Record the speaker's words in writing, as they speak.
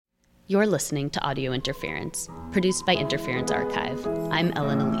You're listening to Audio Interference, produced by Interference Archive. I'm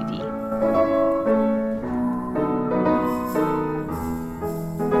Elena Levy.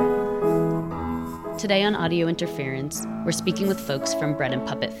 Today on Audio Interference, we're speaking with folks from Bread and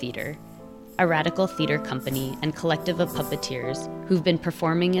Puppet Theater, a radical theater company and collective of puppeteers who've been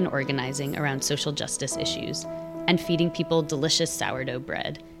performing and organizing around social justice issues and feeding people delicious sourdough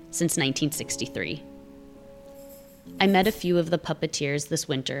bread since 1963. I met a few of the puppeteers this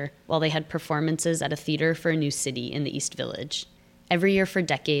winter while they had performances at a theater for a new city in the East Village. Every year for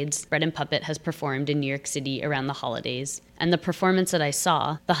decades, Bread and Puppet has performed in New York City around the holidays, and the performance that I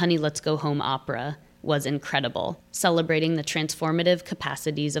saw, the Honey, Let's Go Home opera, was incredible, celebrating the transformative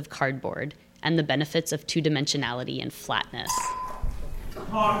capacities of cardboard and the benefits of two-dimensionality and flatness.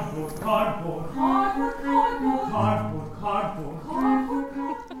 Cardboard, cardboard, cardboard, cardboard, cardboard, cardboard, cardboard.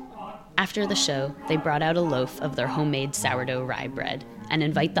 After the show, they brought out a loaf of their homemade sourdough rye bread and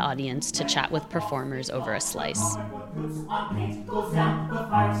invite the audience to chat with performers over a slice.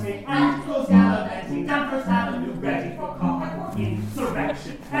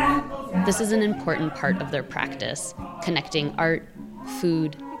 This is an important part of their practice, connecting art,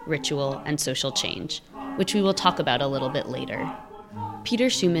 food, ritual, and social change, which we will talk about a little bit later.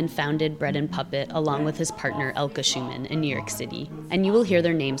 Peter Schumann founded Bread and Puppet along with his partner Elke Schumann in New York City, and you will hear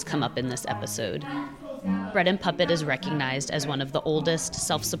their names come up in this episode. Bread and Puppet is recognized as one of the oldest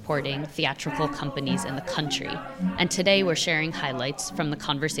self-supporting theatrical companies in the country, and today we're sharing highlights from the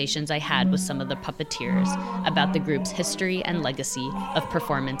conversations I had with some of the puppeteers about the group's history and legacy of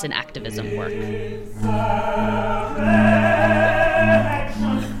performance and activism work.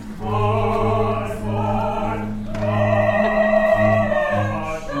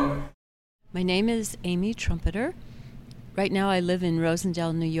 My name is Amy Trumpeter. Right now I live in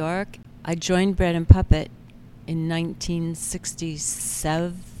Rosendale, New York. I joined Bread and Puppet in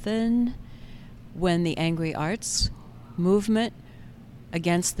 1967 when the Angry Arts movement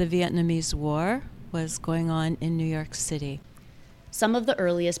against the Vietnamese War was going on in New York City. Some of the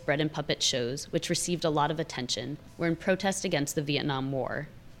earliest Bread and Puppet shows, which received a lot of attention, were in protest against the Vietnam War.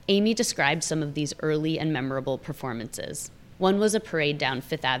 Amy described some of these early and memorable performances. One was a parade down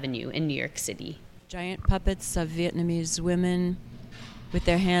Fifth Avenue in New York City. Giant puppets of Vietnamese women with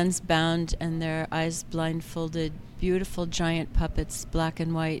their hands bound and their eyes blindfolded, beautiful giant puppets, black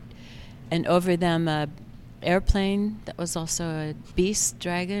and white, and over them a airplane that was also a beast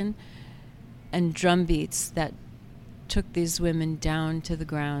dragon, and drum beats that took these women down to the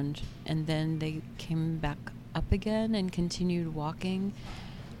ground, and then they came back up again and continued walking,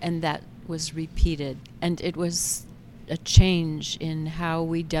 and that was repeated. And it was a change in how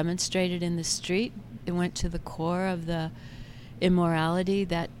we demonstrated in the street. It went to the core of the immorality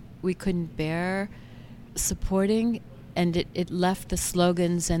that we couldn't bear supporting, and it left the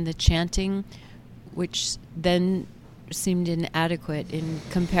slogans and the chanting, which then seemed inadequate in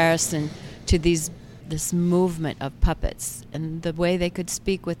comparison to this movement of puppets. And the way they could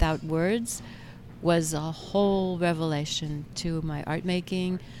speak without words was a whole revelation to my art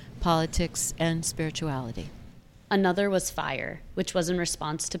making, politics, and spirituality. Another was Fire, which was in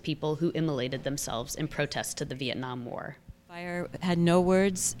response to people who immolated themselves in protest to the Vietnam War. Fire had no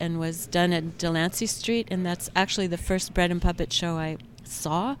words and was done at Delancey Street, and that's actually the first Bread and Puppet show I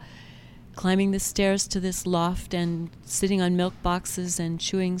saw. Climbing the stairs to this loft and sitting on milk boxes and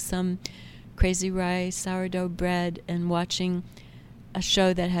chewing some crazy rye sourdough bread and watching a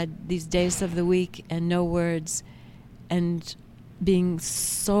show that had these days of the week and no words and being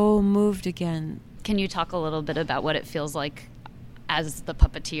so moved again. Can you talk a little bit about what it feels like as the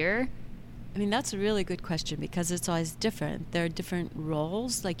puppeteer? I mean, that's a really good question because it's always different. There are different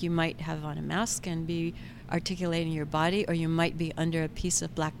roles, like you might have on a mask and be articulating your body, or you might be under a piece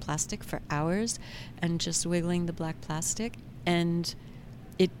of black plastic for hours and just wiggling the black plastic. And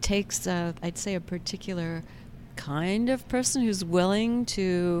it takes, I'd say, a particular kind of person who's willing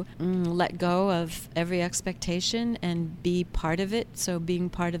to let go of every expectation and be part of it. So being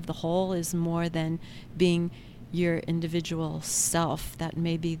part of the whole is more than being your individual self. That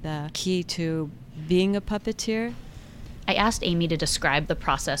may be the key to being a puppeteer. I asked Amy to describe the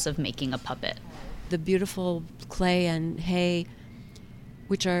process of making a puppet. The beautiful clay and hay,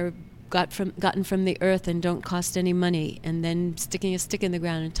 which are gotten from the earth and don't cost any money, and then sticking a stick in the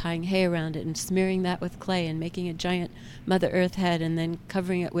ground and tying hay around it and smearing that with clay and making a giant Mother Earth head and then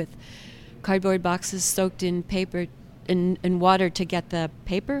covering it with cardboard boxes soaked in paper in water to get the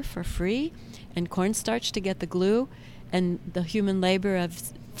paper for free and cornstarch to get the glue, and the human labor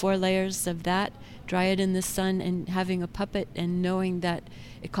of 4 layers of that, dry it in the sun, and having a puppet and knowing that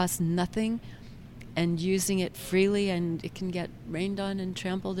it costs nothing and using it freely, and it can get rained on and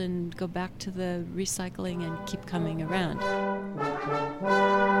trampled and go back to the recycling and keep coming around.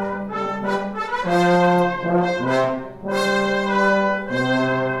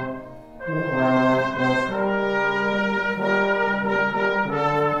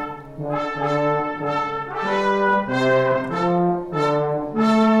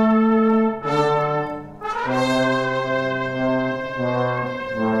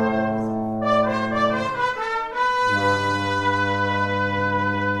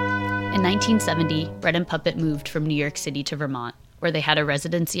 In 1970, Bread and Puppet moved from New York City to Vermont, where they had a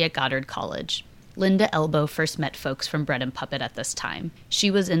residency at Goddard College. Linda Elbow first met folks from Bread and Puppet at this time. She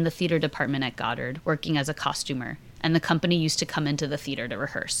was in the theater department at Goddard, working as a costumer, and the company used to come into the theater to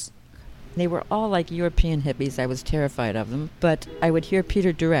rehearse. They were all like European hippies. I was terrified of them. But I would hear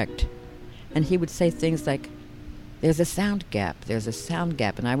Peter direct, and he would say things like, there's a sound gap,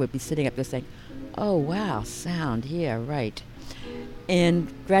 and I would be sitting up there saying, oh, wow, sound, yeah, right.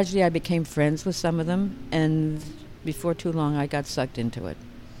 And gradually I became friends with some of them, and before too long I got sucked into it.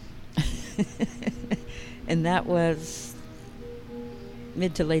 And that was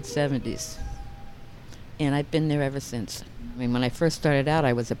mid to late 70s. And I've been there ever since. I mean, when I first started out,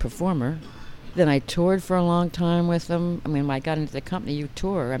 I was a performer. Then I toured for a long time with them. I mean, when I got into the company, you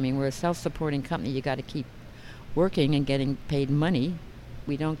tour. I mean, we're a self-supporting company. You got to keep working and getting paid money.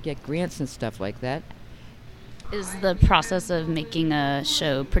 We don't get grants and stuff like that. Is the process of making a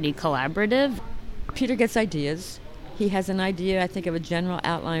show pretty collaborative? Peter gets ideas. He has an idea, I think, of a general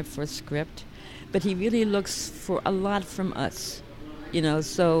outline for a script, but he really looks for a lot from us, you know.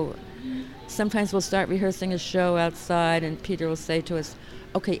 So sometimes we'll start rehearsing a show outside, and Peter will say to us,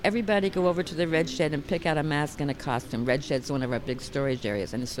 okay, everybody go over to the Red Shed and pick out a mask and a costume. Red Shed's one of our big storage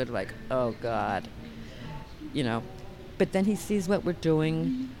areas, and it's sort of like, oh, God, you know. But then he sees what we're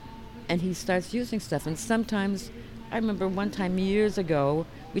doing, and he starts using stuff. And sometimes, I remember one time years ago,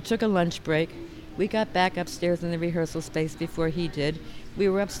 we took a lunch break. We got back upstairs in the rehearsal space before he did. We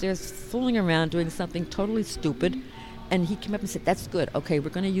were upstairs fooling around doing something totally stupid, and he came up and said, that's good. Okay, we're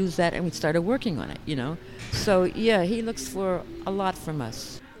going to use that, and we started working on it, you know. So, yeah, he looks for a lot from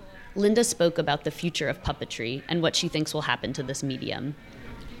us. Linda spoke about the future of puppetry and what she thinks will happen to this medium.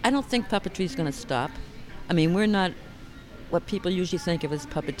 I don't think puppetry is going to stop. I mean, we're not what people usually think of as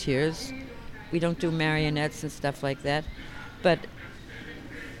puppeteers. We don't do marionettes and stuff like that. But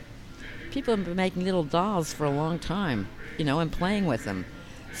people have been making little dolls for a long time, you know, and playing with them.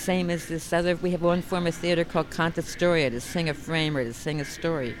 Same as this other, we have one form of theater called cantastoria, to sing a frame or to sing a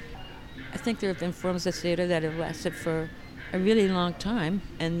story. I think there have been forms of theater that have lasted for a really long time,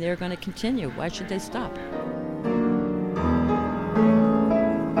 and they're going to continue. Why should they stop?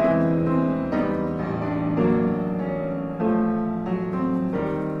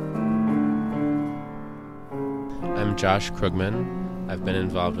 I'm Josh Krugman. I've been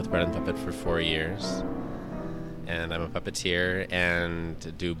involved with Bread and Puppet for 4 years, and I'm a puppeteer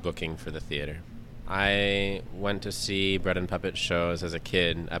and do booking for the theater. I went to see Bread and Puppet shows as a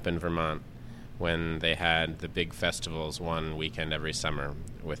kid up in Vermont when they had the big festivals one weekend every summer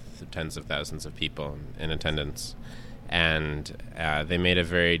with tens of thousands of people in attendance. And they made a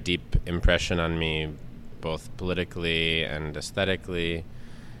very deep impression on me, both politically and aesthetically.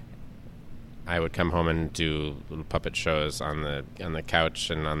 I would come home and do little puppet shows on the couch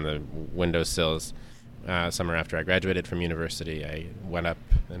and on the windowsills. Summer after I graduated from university, I went up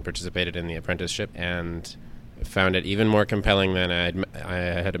and participated in the apprenticeship and found it even more compelling than I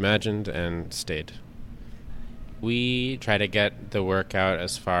had imagined and stayed. We try to get the work out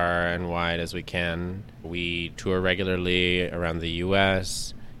as far and wide as we can. We tour regularly around the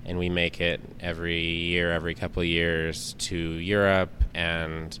U.S., and we make it every year, every couple of years, to Europe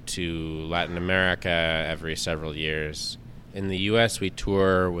and to Latin America every several years. In the U.S., we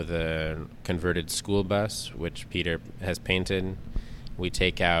tour with a converted school bus, which Peter has painted. We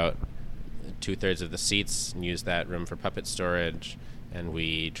take out 2/3 of the seats and use that room for puppet storage, and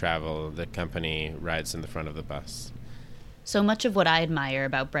we travel. The company rides in the front of the bus. So much of what I admire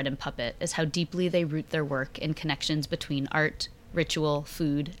about Bread and Puppet is how deeply they root their work in connections between art, ritual,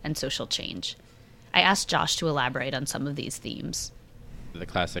 food, and social change. I asked Josh to elaborate on some of these themes. The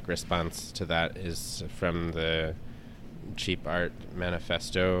classic response to that is from the Cheap Art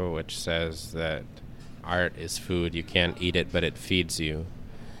Manifesto, which says that art is food. You can't eat it, but it feeds you.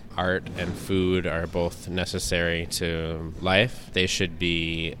 Art and food are both necessary to life. They should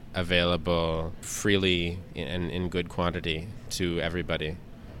be available freely and in good quantity to everybody.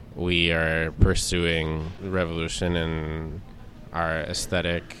 We are pursuing revolution in our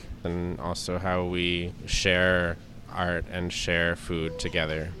aesthetic and also how we share art and share food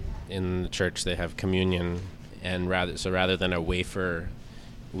together in the church they have communion, and rather than a wafer,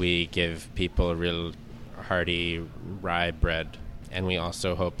 we give people a real hearty rye bread. And we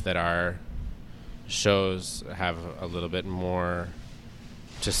also hope that our shows have a little bit more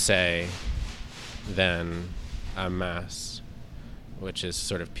to say than a mass, which is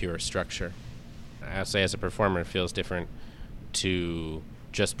sort of pure structure. I'll say as a performer, it feels different to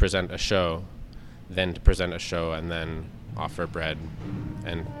just present a show than to present a show and then offer bread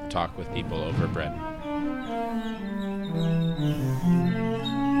and talk with people over bread.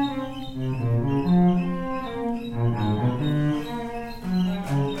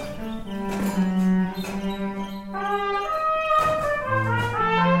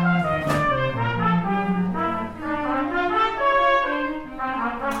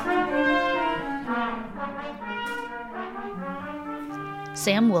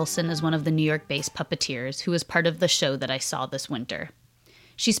 Sam Wilson is one of the New York-based puppeteers who was part of the show that I saw this winter.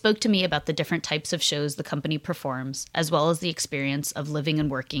 She spoke to me about the different types of shows the company performs, as well as the experience of living and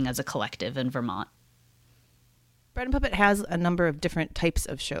working as a collective in Vermont. Bread and Puppet has a number of different types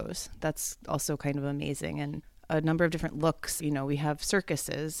of shows. That's also kind of amazing, and a number of different looks. You know, we have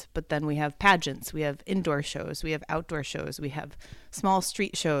circuses, but then we have pageants, we have indoor shows, we have outdoor shows, we have small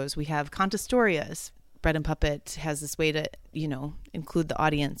street shows, we have contastorias. Bread and Puppet has this way to, include the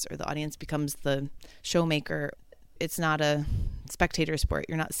audience, or the audience becomes the showmaker. It's not a spectator sport.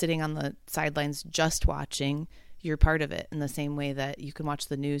 You're not sitting on the sidelines just watching. You're part of it in the same way that you can watch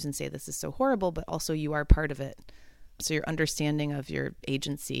the news and say this is so horrible, but also you are part of it. So your understanding of your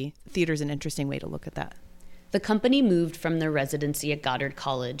agency. Theater is an interesting way to look at that. The company moved from their residency at Goddard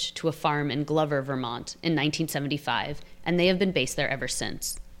College to a farm in Glover, Vermont in 1975, and they have been based there ever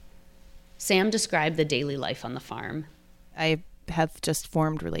since. Sam described the daily life on the farm. I have just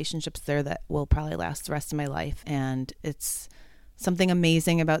formed relationships there that will probably last the rest of my life. And it's something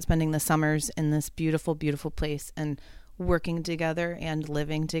amazing about spending the summers in this beautiful, beautiful place and working together and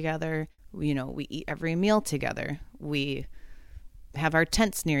living together. We eat every meal together. We have our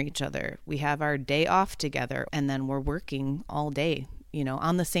tents near each other. We have our day off together. And then we're working all day,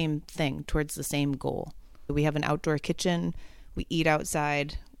 on the same thing, towards the same goal. We have an outdoor kitchen. We eat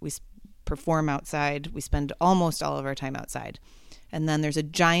outside. We perform outside. We spend almost all of our time outside. And then there's a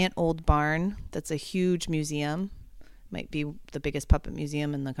giant old barn that's a huge museum. Might be the biggest puppet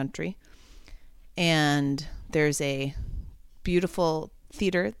museum in the country. And there's a beautiful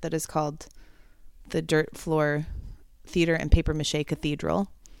theater that is called the Dirt Floor Theater and Paper Mache Cathedral.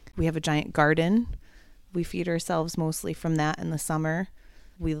 We have a giant garden. We feed ourselves mostly from that in the summer.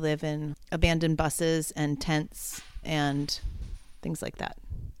 We live in abandoned buses and tents and things like that.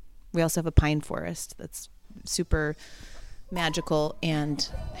 We also have a pine forest that's super magical and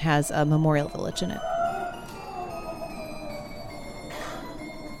has a memorial village in it.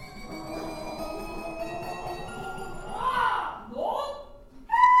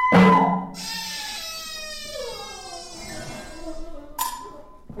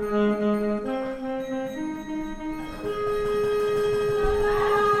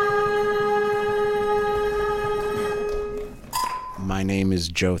 My name is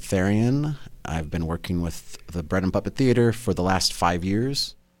Joe Therian. I've been working with the Bread and Puppet Theater for the last 5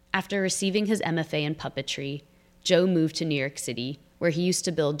 years. After receiving his MFA in puppetry, Joe moved to New York City, where he used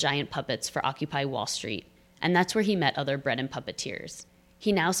to build giant puppets for Occupy Wall Street, and that's where he met other bread and puppeteers.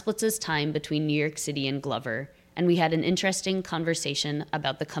 He now splits his time between New York City and Glover, and we had an interesting conversation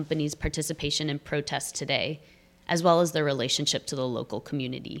about the company's participation in protests today, as well as their relationship to the local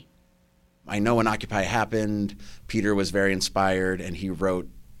community. I know when Occupy happened, Peter was very inspired, and he wrote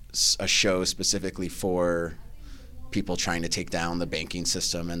a show specifically for people trying to take down the banking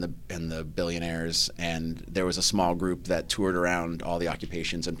system and the billionaires. And there was a small group that toured around all the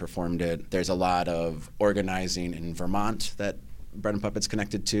occupations and performed it. There's a lot of organizing in Vermont that Bread and Puppet's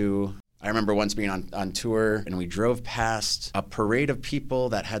connected to. I remember once being on tour, and we drove past a parade of people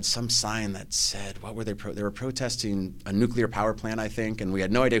that had some sign that said, what were they? They were protesting a nuclear power plant, I think, and we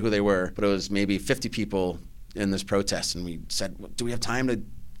had no idea who they were, but it was maybe 50 people in this protest, and we said, do we have time to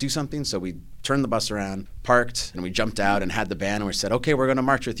do something? So we turned the bus around, parked, and we jumped out and had the band, and we said, okay, we're going to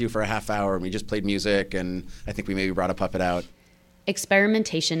march with you for a half hour, and we just played music, and I think we maybe brought a puppet out.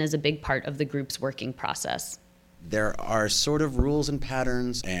 Experimentation is a big part of the group's working process. There are sort of rules and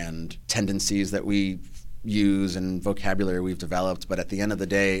patterns and tendencies that we use and vocabulary we've developed, but at the end of the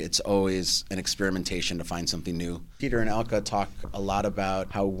day, it's always an experimentation to find something new. Peter and Elka talk a lot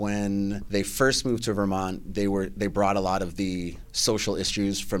about how when they first moved to Vermont, they brought a lot of the social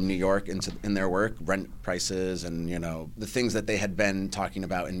issues from New York in their work, rent prices and, the things that they had been talking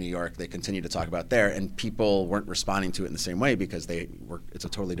about in New York, they continue to talk about there, and people weren't responding to it in the same way because it's a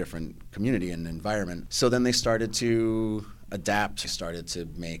totally different community and environment. So then they started to adapt. They started to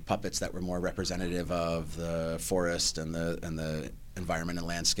make puppets that were more representative of the forest and the environment and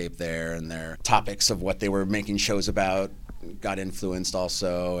landscape there, and their topics of what they were making shows about got influenced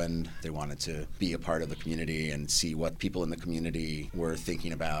also, and they wanted to be a part of the community and see what people in the community were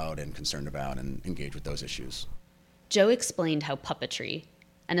thinking about and concerned about and engage with those issues. Joe explained how puppetry,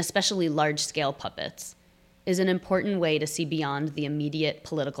 and especially large-scale puppets, is an important way to see beyond the immediate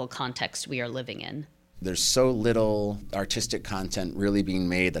political context we are living in. There's so little artistic content really being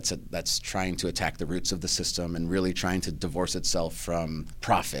made that's trying to attack the roots of the system and really trying to divorce itself from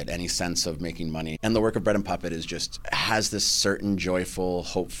profit, any sense of making money. And the work of Bread and Puppet has this certain joyful,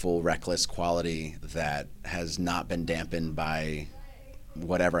 hopeful, reckless quality that has not been dampened by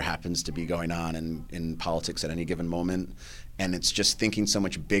whatever happens to be going on in politics at any given moment. And it's just thinking so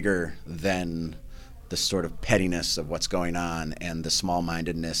much bigger than the sort of pettiness of what's going on and the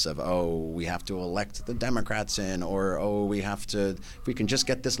small-mindedness of, we have to elect the Democrats in, or, if we can just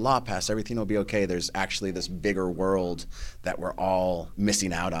get this law passed, everything will be okay. There's actually this bigger world that we're all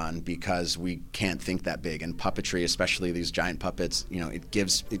missing out on because we can't think that big. And puppetry, especially these giant puppets,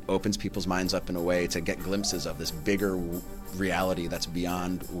 it opens people's minds up in a way to get glimpses of this bigger reality that's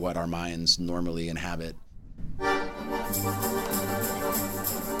beyond what our minds normally inhabit.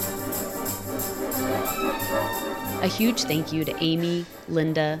 A huge thank you to Amy,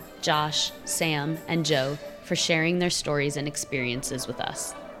 Linda, Josh, Sam, and Joe for sharing their stories and experiences with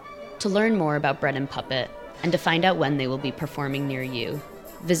us. To learn more about Bread and Puppet and to find out when they will be performing near you,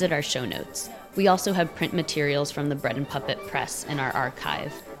 visit our show notes. We also have print materials from the Bread and Puppet Press in our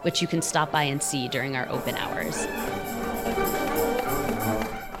archive, which you can stop by and see during our open hours.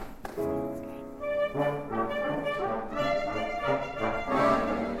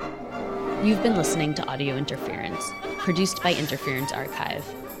 You've been listening to Audio Interference, produced by Interference Archive.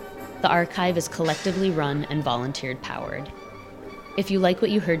 The archive is collectively run and volunteer powered. If you like what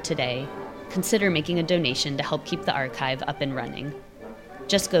you heard today, consider making a donation to help keep the archive up and running.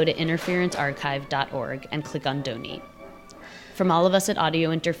 Just go to interferencearchive.org and click on Donate. From all of us at Audio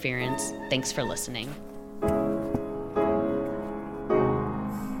Interference, thanks for listening.